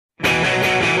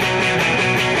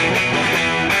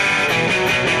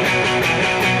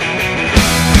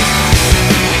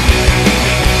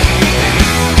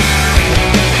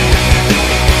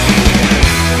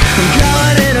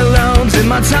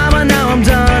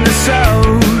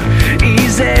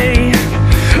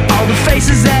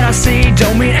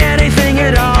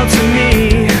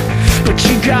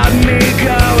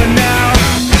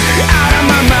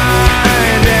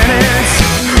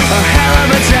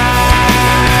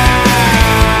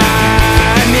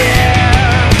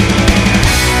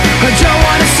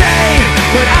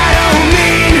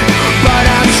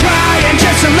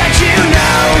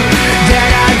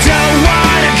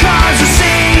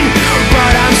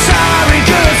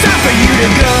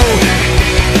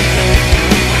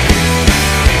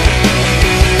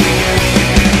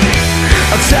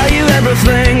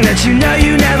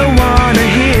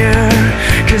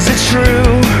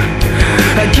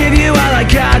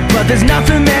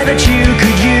there that you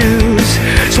could use.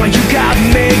 So you got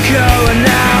me going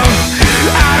now,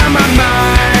 out of my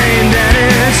mind, and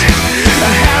it's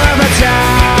a hell of a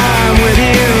time with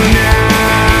you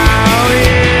now,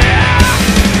 yeah.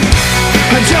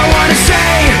 I don't wanna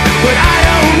say what I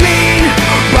don't mean,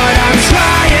 but I'm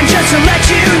trying just to let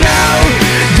you know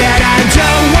that I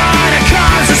don't wanna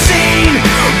cause a scene,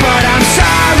 but I'm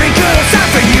sorry, girl, it's time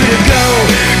for you to go.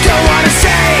 Don't wanna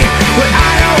say what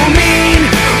I don't mean,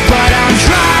 but I'm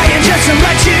trying just to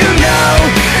let you know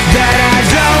that I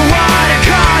don't wanna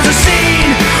cause a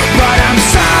scene, but I'm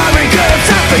sorry, girl, it's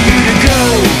time for you to go.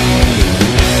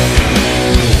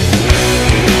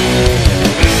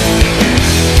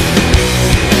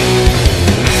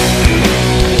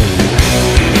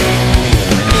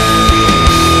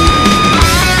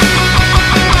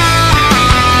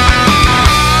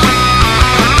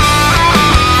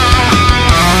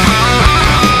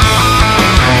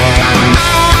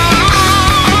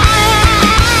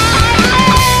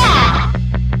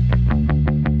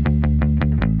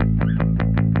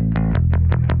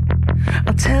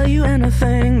 I'll tell you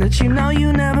anything that you know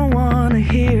you never wanna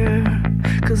hear,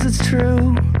 'cause it's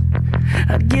true.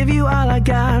 I'd give you all I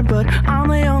got, but I'm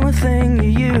the only thing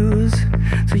you use.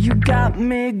 So you got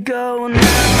me going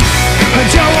now. I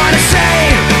don't wanna say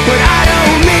what I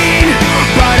don't mean,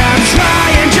 but I'm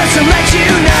trying just to let you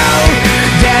know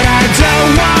that I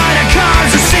don't wanna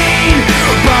cause a scene,